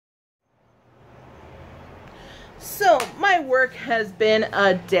So, my work has been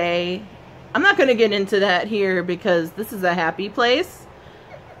a day. I'm not going to get into that here because this is a happy place.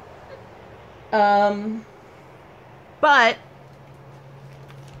 But,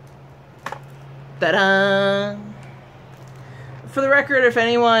 ta-da! For the record, if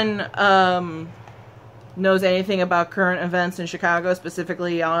anyone knows anything about current events in Chicago,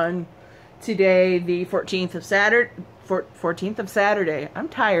 specifically on today, the 14th of Saturday. I'm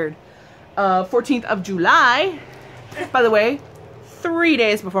tired. 14th of July. By the way, 3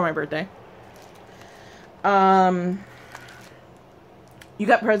 days before my birthday. You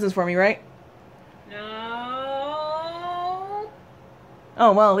got presents for me, right? No.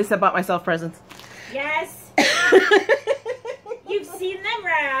 Oh, well, at least I bought myself presents. Yes. You've seen them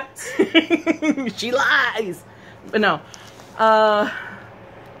wrapped. She lies. But no.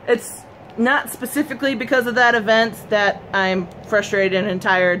 It's not specifically because of that event that I'm frustrated and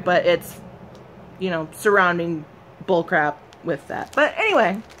tired, but it's, you know, surrounding bullcrap with that. But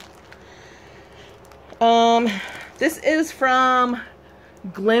anyway. This is from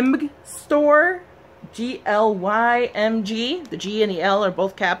GLymg store. GLymg. The G and the L are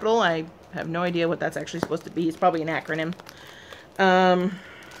both capital. I have no idea what that's actually supposed to be. It's probably an acronym. Have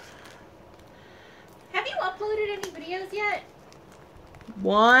you uploaded any videos yet?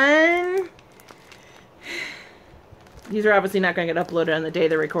 One. These are obviously not going to get uploaded on the day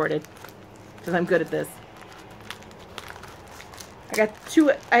they're recorded, because I'm good at this. I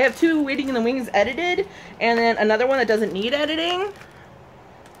have two Waiting in the Wings edited, and then another one that doesn't need editing.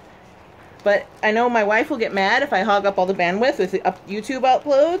 But I know my wife will get mad if I hog up all the bandwidth with the YouTube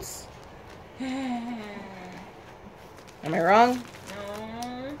uploads. Am I wrong?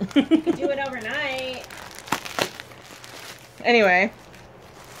 No. You can do it overnight. Anyway.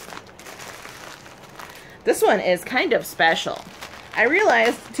 This one is kind of special. I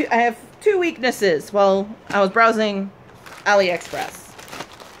realized I have two weaknesses while I was browsing AliExpress.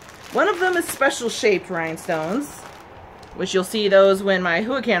 One of them is special shaped rhinestones, which you'll see those when my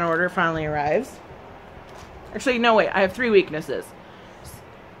Huacan order finally arrives. Actually, no, wait, I have three weaknesses.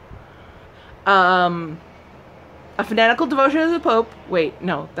 A fanatical devotion to the Pope. Wait,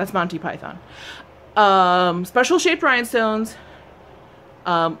 no, that's Monty Python. Special shaped rhinestones.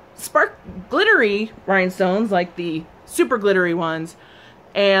 Spark glittery rhinestones, like the super glittery ones.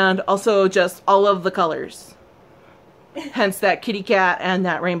 And also just all of the colors. Hence that kitty cat and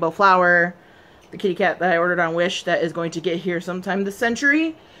that rainbow flower. The kitty cat that I ordered on Wish that is going to get here sometime this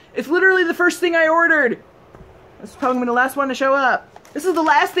century. It's literally the first thing I ordered. It's probably going to be the last one to show up. This is the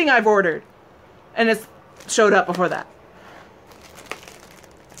last thing I've ordered. And it's showed up before that.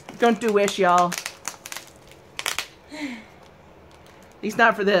 Don't do Wish, y'all. At least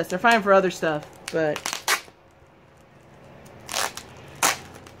not for this. They're fine for other stuff, but...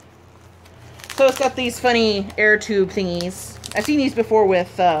 So it's got these funny air tube thingies. I've seen these before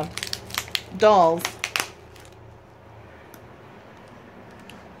with dolls.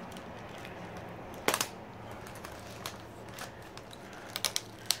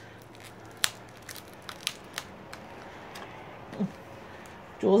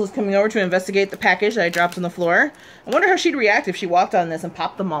 Jules is coming over to investigate the package that I dropped on the floor. I wonder how she'd react if she walked on this and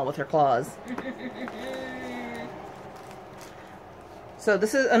popped them all with her claws. So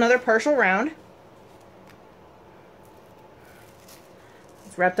this is another partial round.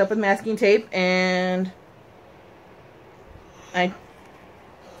 It's wrapped up with masking tape, and LFIC,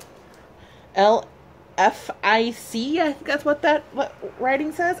 I think that's what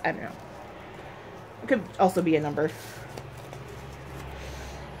writing says. I don't know. It could also be a number.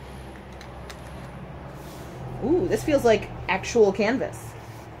 Ooh, this feels like actual canvas.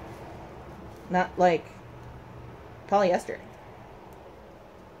 Not like polyester.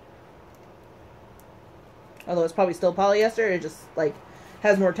 Although it's probably still polyester, it just like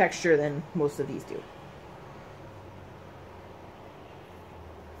has more texture than most of these do.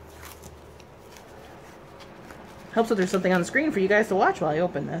 Helps that there's something on the screen for you guys to watch while I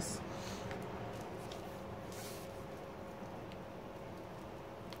open this.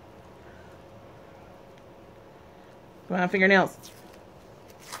 Come on, fingernails.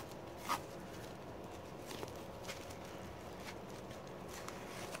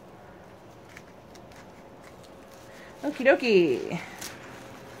 Okie dokie.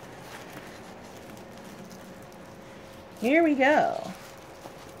 Here we go.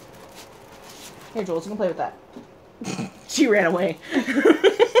 Here, Jules, you can play with that. She ran away.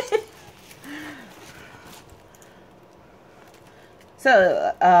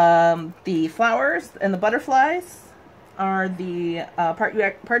 So, the flowers and the butterflies are the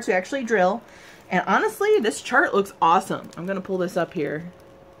parts you actually drill. And honestly, this chart looks awesome. I'm going to pull this up here.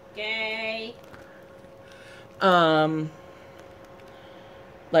 Yay.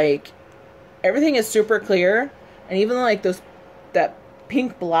 Like, everything is super clear, and even like that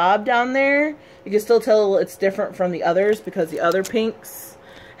pink blob down there, you can still tell it's different from the others because the other pinks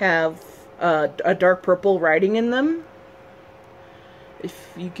have a dark purple writing in them.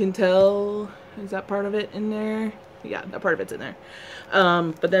 If you can tell, is that part of it in there? Yeah, that part of it's in there.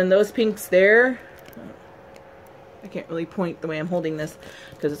 But then those pinks there, I can't really point the way I'm holding this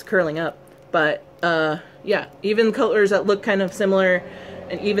because it's curling up. But yeah, even colors that look kind of similar,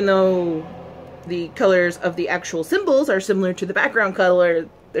 and even though the colors of the actual symbols are similar to the background color,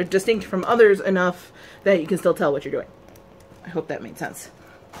 they're distinct from others enough that you can still tell what you're doing. I hope that made sense.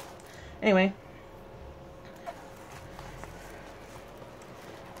 Anyway.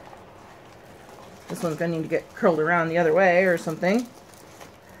 This one's going to need to get curled around the other way or something.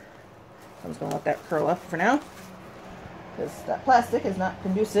 I'm just going to let that curl up for now, because that plastic is not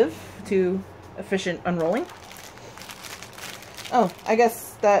conducive to efficient unrolling. Oh, I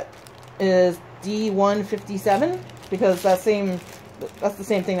guess that is D157, because that's the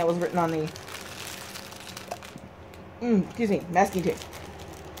same thing that was written on the excuse me, masking tape.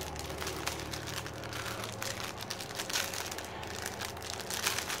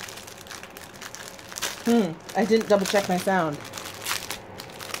 I didn't double check my sound.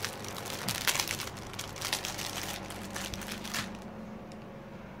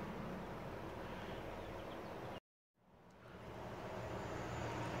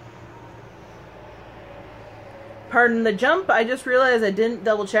 Pardon the jump, I just realized I didn't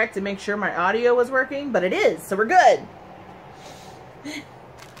double check to make sure my audio was working, but it is, so we're good.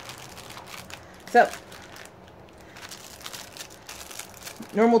 So,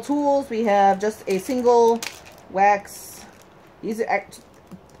 normal tools, we have just a single wax. These are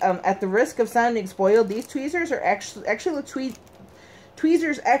at the risk of sounding spoiled, these tweezers are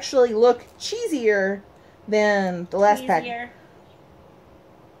tweezers actually look cheesier than the last pack.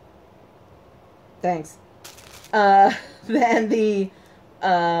 Thanks. Than the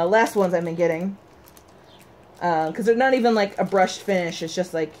last ones I've been getting. Because they're not even like a brushed finish, it's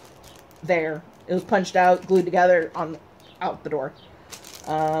just like there. It was punched out, glued together out the door.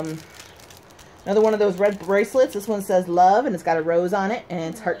 Another one of those red bracelets. This one says love, and it's got a rose on it,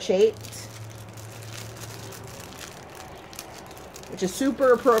 and it's heart-shaped. Which is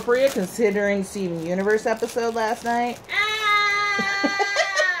super appropriate considering Steven Universe episode last night.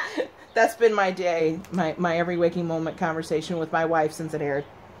 That's been my day, my every waking moment conversation with my wife since it aired.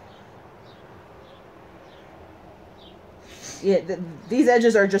 Yeah, these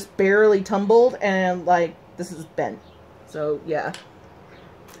edges are just barely tumbled, and like this is bent. So yeah.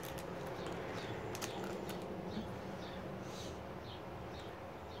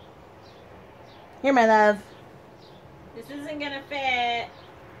 Here, my love. This isn't gonna fit.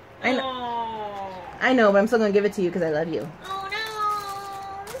 I know. Oh. I know, but I'm still gonna give it to you because I love you. Oh no!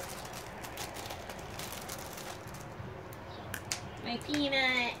 My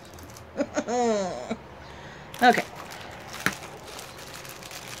peanut. Okay.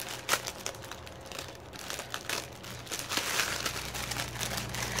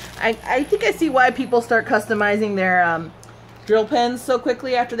 I think I see why people start customizing their drill pens so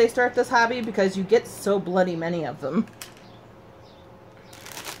quickly after they start this hobby, because you get so bloody many of them.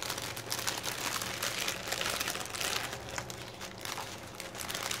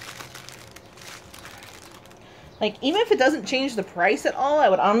 Like, even if it doesn't change the price at all, I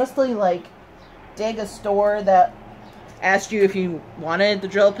would honestly, like, dig a store that asked you if you wanted the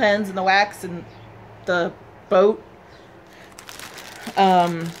drill pens and the wax and the boat.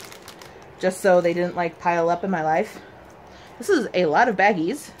 Just so they didn't, like, pile up in my life. This is a lot of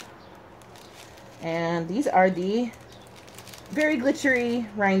baggies. And these are the very glittery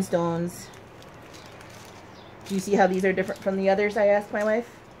rhinestones. Do you see how these are different from the others, I asked my wife?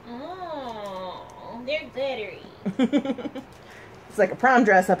 Oh, they're glittery. It's like a prom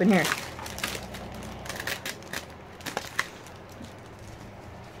dress up in here.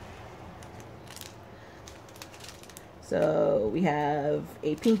 So we have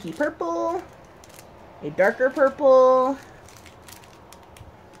a pinky purple, a darker purple,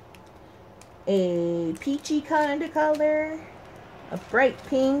 a peachy kind of color, a bright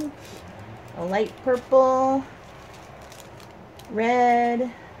pink, a light purple, red,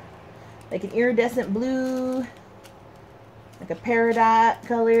 like an iridescent blue, like a peridot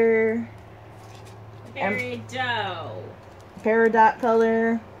color, peridot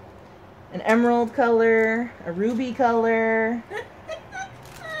color, an emerald color, a ruby color,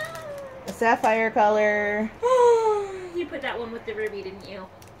 a sapphire color. You put that one with the ruby, didn't you?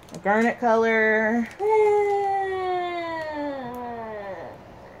 A garnet color.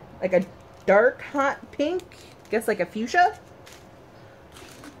 Like a dark hot pink. I guess like a fuchsia.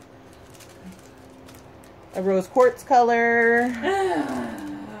 A rose quartz color.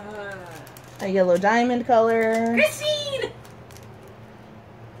 A yellow diamond color. Christine!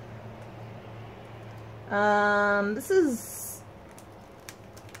 This is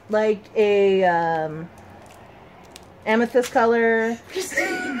like a amethyst color.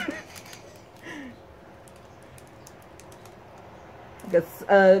 Christine! It's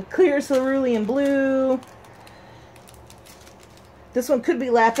a clear cerulean blue. This one could be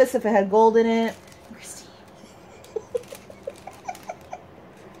lapis if it had gold in it. Christine.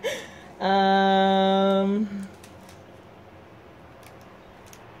 I'm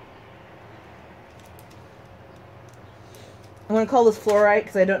going to call this fluorite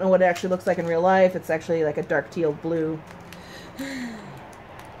because I don't know what it actually looks like in real life. It's actually like a dark teal blue.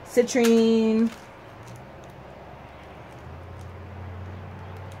 Citrine.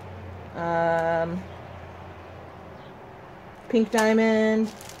 Pink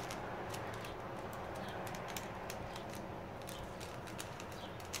diamond.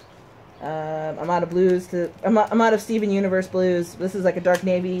 I'm out of blues. I'm out of Steven Universe blues. This is like a dark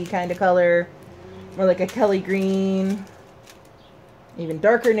navy kind of color. More like a Kelly green. Even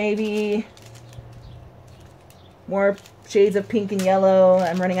darker navy. More shades of pink and yellow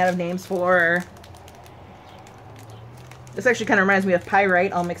I'm running out of names for. This actually kind of reminds me of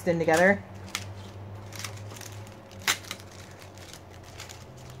pyrite all mixed in together.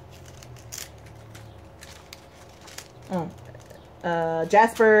 Oh,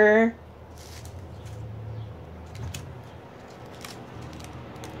 jasper.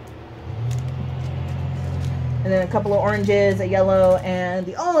 And then a couple of oranges, a yellow, and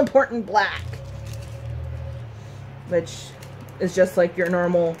the all-important black. Which is just like your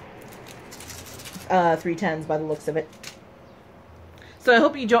normal 310s by the looks of it. So I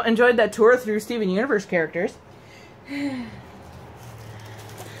hope you enjoyed that tour through Steven Universe characters.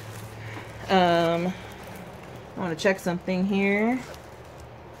 I want to check something here.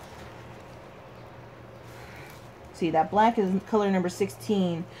 See, that black is color number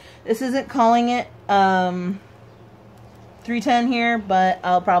 16. This isn't calling it 310 here, but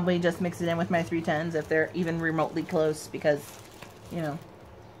I'll probably just mix it in with my 310s if they're even remotely close because, you know,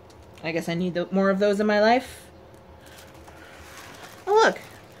 I guess I need more of those in my life. Oh, look.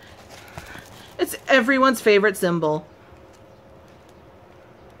 It's everyone's favorite symbol.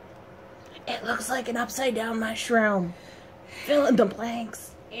 It looks like an upside down mushroom. Fill in the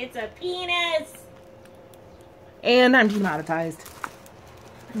blanks. It's a penis. And I'm demonetized.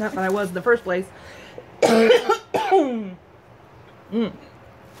 Not that I was in the first place. So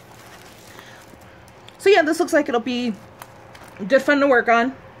yeah, this looks like it'll be good fun to work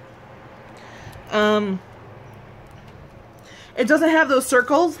on. It doesn't have those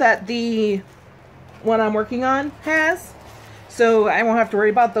circles that the one I'm working on has. So I won't have to worry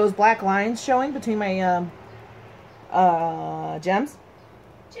about those black lines showing between my gems.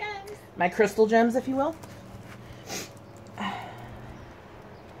 Gems. My crystal gems, if you will. I'm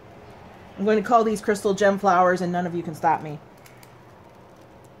going to call these crystal gem flowers and none of you can stop me.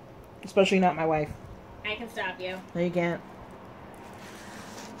 Especially not my wife. I can stop you. No, you can't.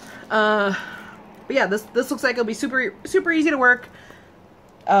 But yeah, this looks like it'll be super easy to work.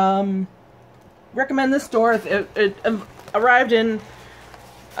 Recommend this store. It arrived in,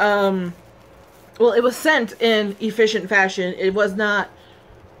 well, it was sent in efficient fashion. It was not,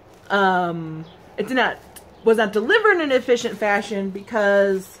 was not delivered in an efficient fashion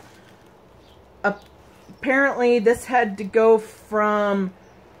because apparently this had to go from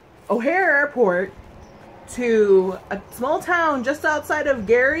O'Hare Airport to a small town just outside of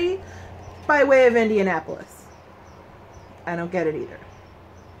Gary by way of Indianapolis. I don't get it either.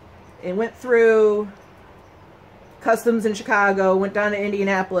 It went through customs in Chicago, went down to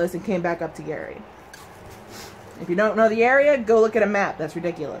Indianapolis, and came back up to Gary. If you don't know the area, go look at a map. That's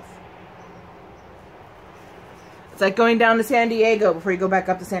ridiculous. It's like going down to San Diego before you go back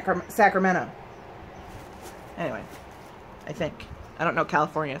up to Sacramento. Anyway, I think. I don't know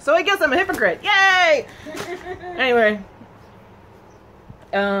California, so I guess I'm a hypocrite. Yay! Anyway,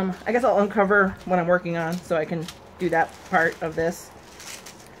 I guess I'll uncover what I'm working on so I can do that part of this.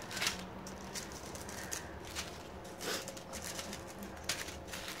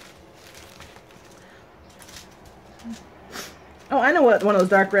 Oh, I know what one of those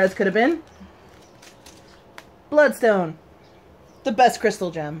dark reds could have been. Bloodstone. The best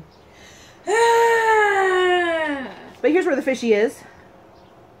crystal gem. But here's where the fishy is.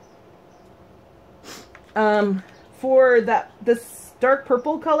 For this dark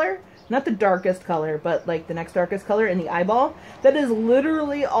purple color, not the darkest color, but like the next darkest color in the eyeball. That is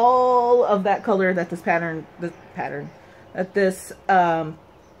literally all of that color that this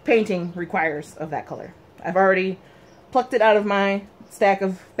painting requires of that color. I've already plucked it out of my stack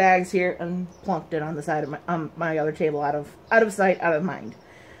of bags here and plunked it on the side of my other table, out of sight, out of mind.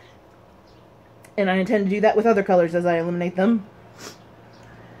 And I intend to do that with other colors as I eliminate them.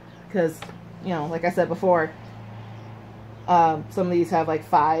 Because, you know, like I said before, some of these have like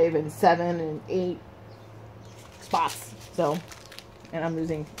 5 and 7 and 8 spots. So, and I'm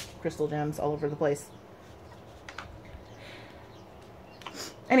losing crystal gems all over the place.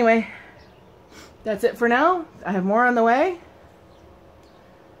 Anyway, that's it for now. I have more on the way.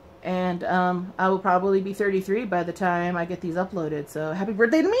 And I will probably be 33 by the time I get these uploaded. So happy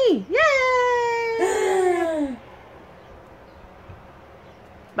birthday to me! Yay!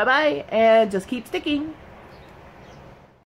 Bye-bye, and just keep sticking.